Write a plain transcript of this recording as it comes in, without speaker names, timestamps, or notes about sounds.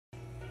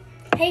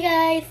Hey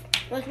guys,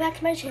 welcome back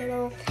to my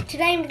channel.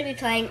 Today I'm going to be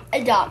playing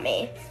Adopt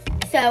Me.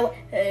 So,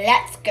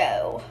 let's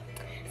go.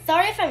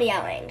 Sorry if I'm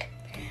yelling.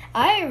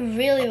 I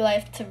really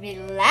like to be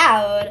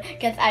loud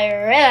because I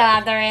really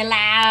love to be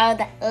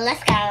loud.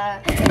 Let's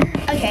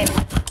go. Okay,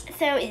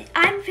 so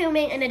I'm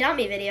filming an Adopt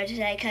Me video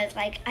today because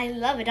I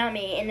love Adopt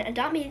Me, and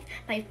Adopt Me is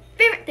my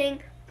favorite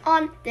thing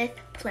on this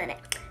planet.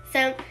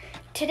 So,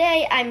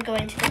 today I'm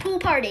going to the pool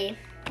party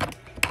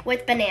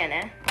with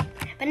Banana.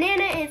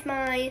 Banana is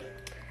my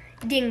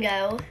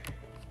dingo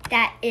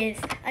that is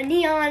a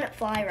neon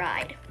fly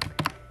ride.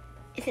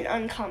 It's an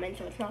uncommon,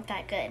 so it's not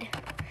that good.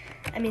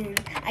 I mean,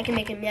 I can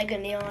make a mega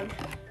neon,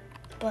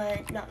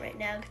 but not right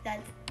now because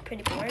that's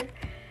pretty boring.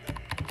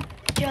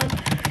 Jump,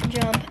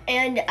 jump,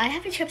 and I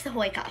have a Chips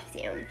Ahoy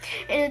costume,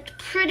 and it's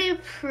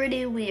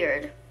pretty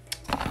weird.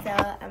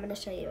 So I'm gonna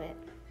show you it.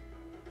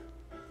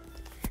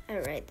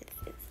 Alright,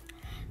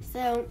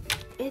 so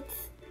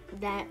it's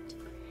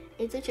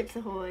a Chips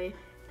Ahoy.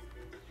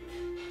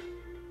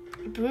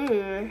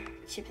 Boom,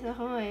 Chips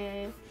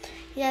Ahoy.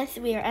 Yes,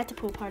 we are at the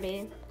pool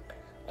party.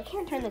 I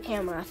can't turn the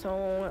camera,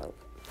 so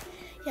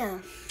yeah.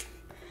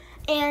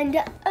 And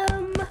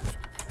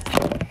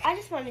I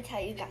just wanted to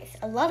tell you guys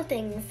a lot of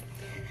things.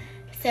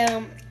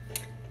 So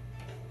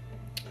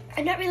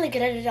I'm not really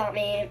good at Adopt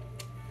Me.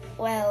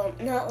 Well,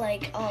 not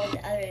like all the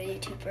other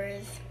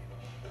YouTubers.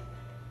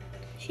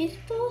 She's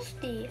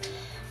thirsty.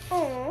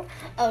 Oh,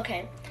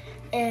 okay.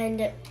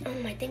 And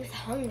my thing's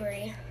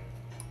hungry.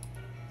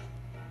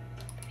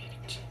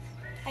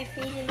 I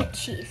feed him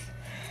cheese,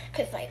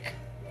 cause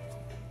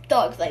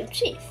dogs like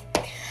cheese.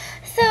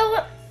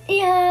 So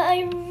yeah,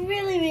 I'm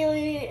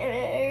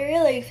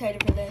really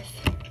excited for this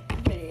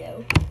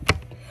video.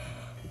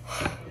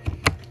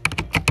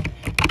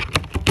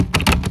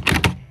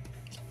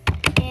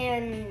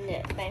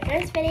 And my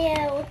first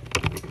video.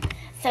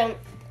 So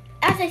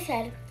as I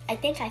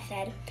think I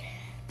said,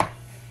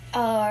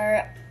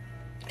 our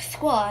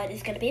squad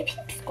is gonna be a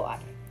peep squad.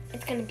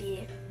 It's gonna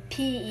be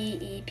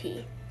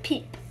P-E-E-P,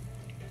 peep.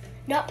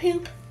 Not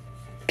poop,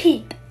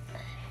 peep.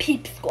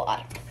 Peep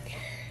Squad.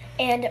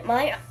 And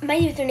my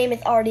username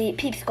is already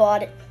Peep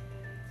Squad,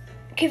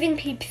 giving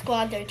Peep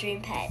Squad their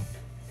dream pet.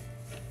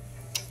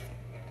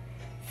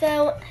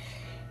 So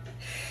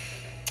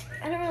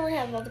I don't really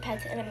have all the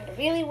pets, and I'm gonna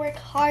really work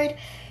hard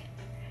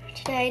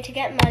today to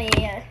get money,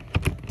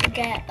 to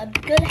get a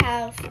good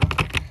house,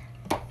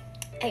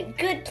 a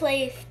good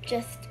place,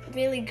 just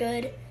really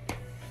good,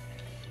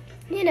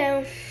 you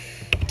know.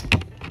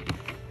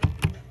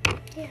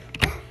 Yeah.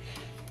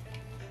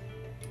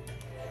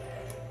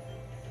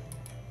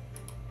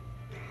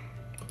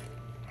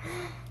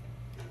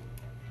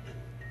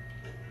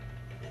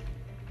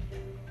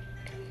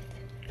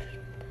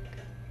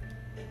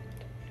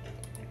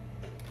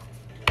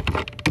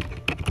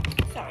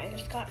 Sorry, I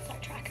just got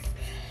sidetracked.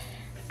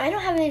 I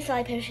don't have any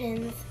slide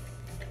potions.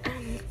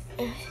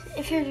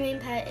 If your dream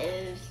pet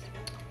is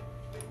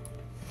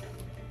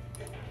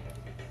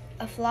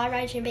a fly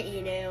ride Shiba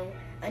Inu,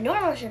 a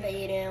normal Shiba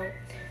Inu,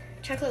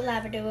 chocolate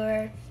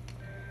Labrador,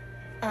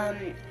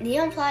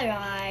 neon fly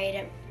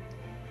ride,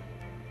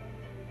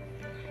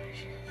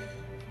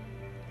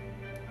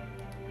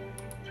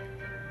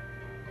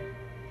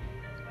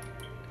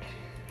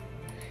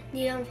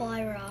 neon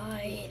fly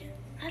ride.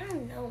 I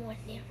don't know what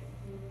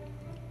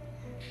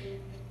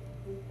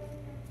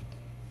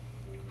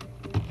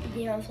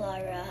neon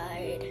fly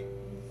ride.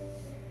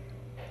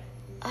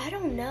 I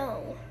don't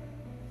know.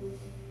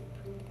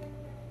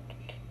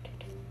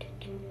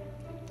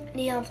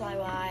 Neon fly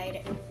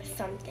ride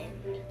something.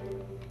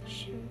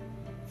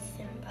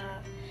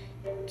 Simba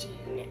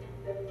Jean.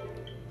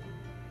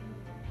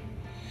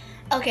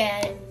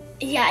 Okay,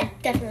 yeah,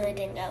 definitely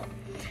Dingo.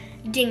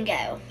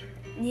 Dingo.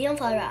 Neon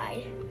fly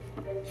ride.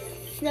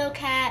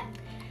 Snowcat,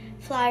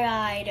 fly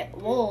ride,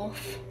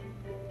 wolf,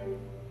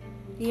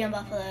 neon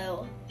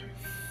buffalo,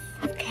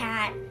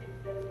 cat,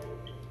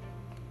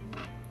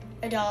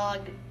 a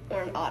dog,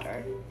 or an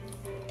otter.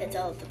 That's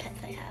all of the pets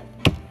I have.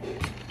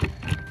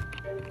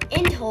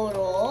 In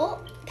total,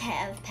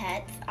 pets,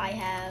 I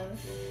have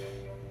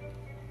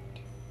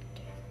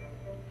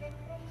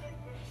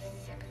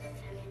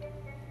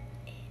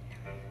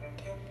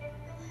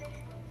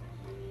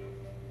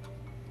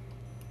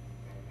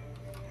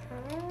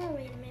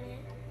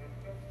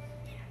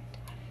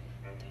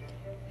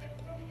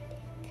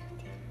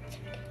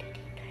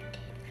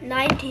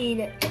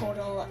 19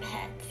 total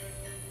pets.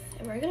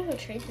 And we're gonna go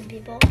trade some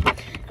people.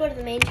 Go to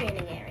the main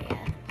training area.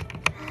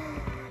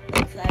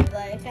 Looks like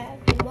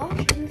I've been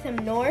watching some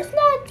Norse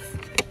nuts.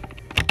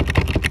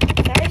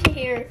 Sorry to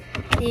hear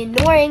the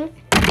annoying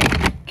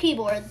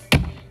keyboard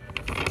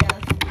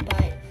stuff,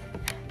 but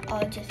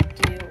I'll just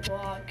do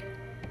walk.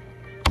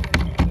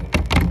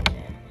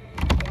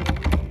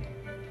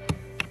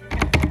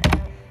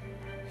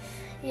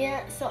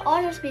 Yeah, so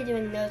I'll just be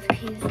doing those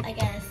keys, I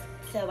guess,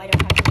 so I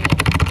don't have to be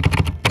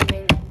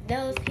doing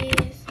those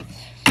keys.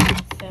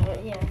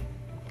 So yeah.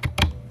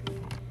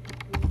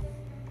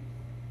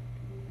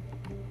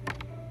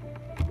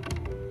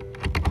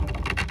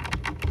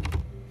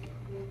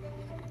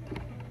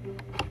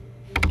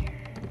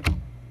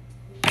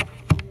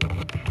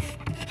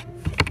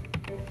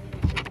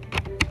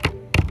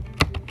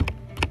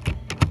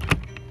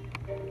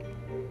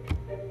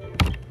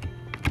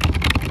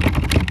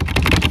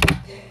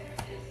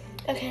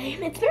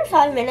 it's been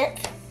 5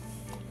 minutes,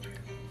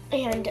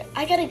 and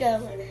I gotta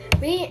go.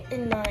 Me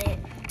and my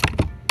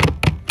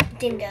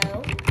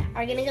dingo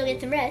are gonna go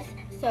get some rest,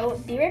 so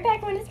be right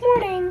back when it's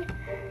morning.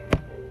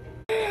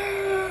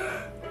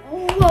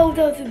 Whoa,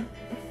 that was a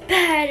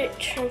bad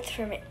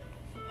transformation.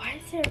 What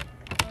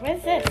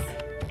is this?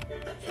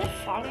 Is that a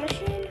fog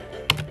machine?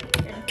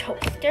 A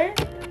toaster?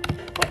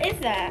 What is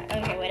that?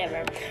 Okay,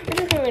 whatever. We're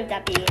just gonna leave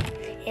that be.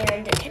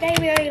 And today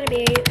we are gonna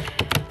be,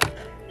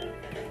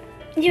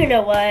 you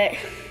know what,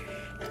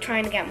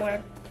 trying to get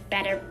more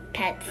better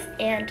pets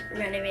and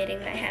renovating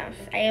my house.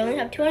 I only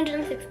have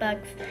 206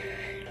 bucks.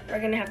 We're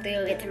gonna have to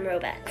go get some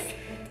Robux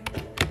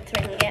so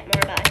I can get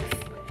more bucks.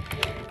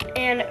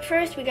 And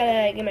first we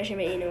gotta give my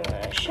Shiba Inu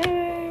a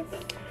shower.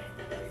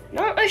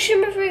 Not a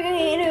Shiba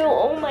freaking Inu,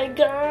 oh my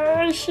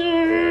gosh.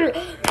 I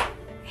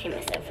hate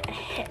myself.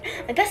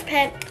 My best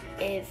pet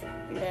is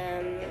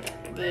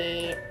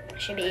the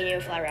Shiba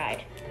Inu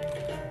Fluoride.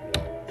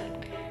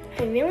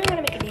 I really want to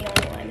make a neon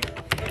one.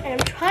 And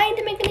I'm trying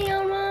to make a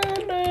neon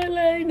one, but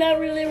like not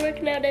really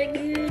working out that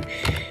good.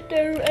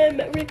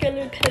 We're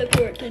gonna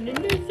teleport to the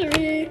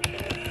nursery.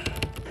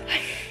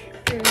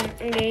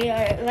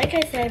 Like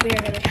I said, we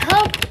are gonna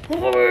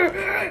teleport.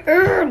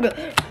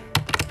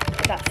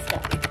 I got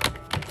stuck.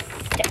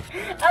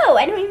 Oh,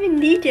 I don't even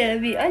need to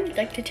be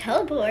unstuck to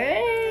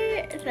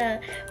teleport. So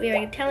we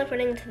are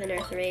teleporting to the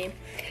nursery.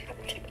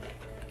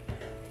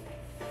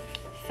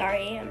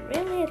 Sorry, I'm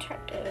really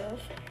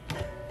attractive.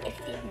 If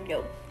you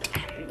know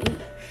me.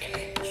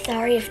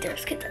 Sorry if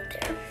there's kids out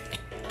there.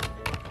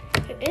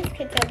 If there's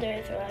kids out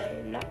there, so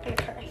I'm not gonna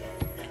curse.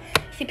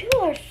 See,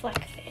 people are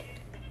flexing.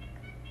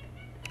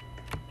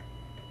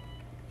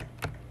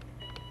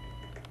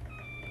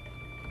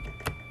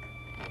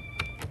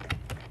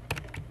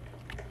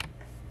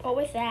 What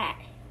was that?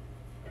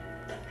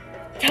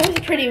 That was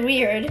pretty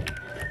weird.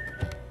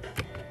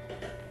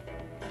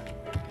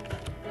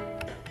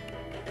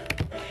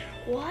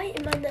 Why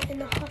am I not in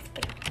the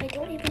hospital? I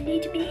don't even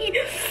need to be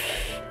here.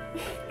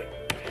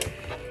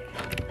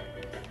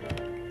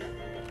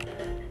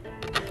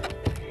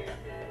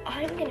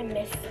 I'm gonna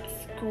miss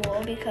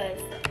school because,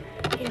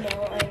 you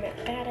know, I'm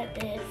bad at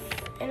this.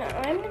 And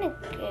I'm gonna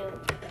go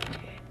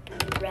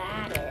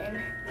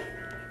riding.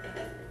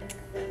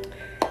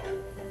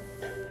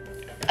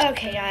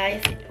 Okay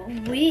guys,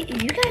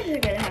 you guys are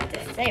gonna have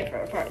to stay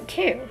for part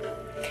 2.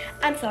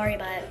 I'm sorry,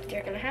 but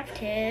you're gonna have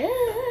to.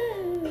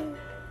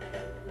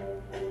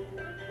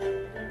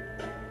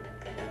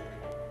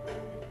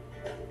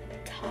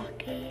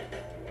 Talkie.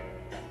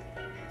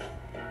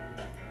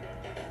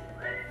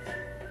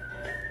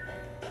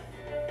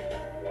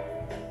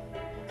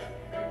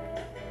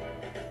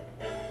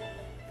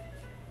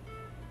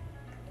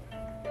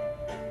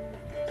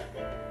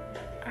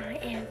 I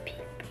am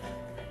people.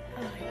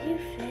 Oh, you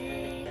fake.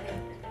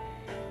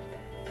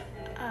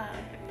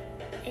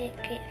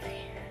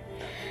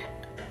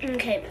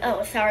 Okay,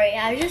 oh, sorry,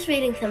 I was just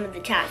reading some of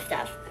the chat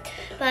stuff.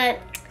 But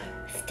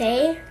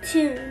stay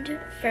tuned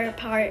for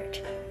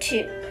part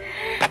 2.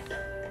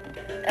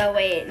 Oh,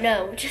 wait,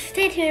 no, just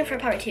stay tuned for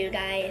part 2,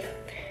 guys.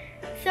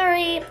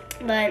 Sorry,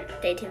 but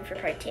stay tuned for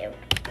part 2.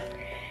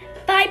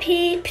 Bye,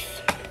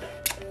 peeps.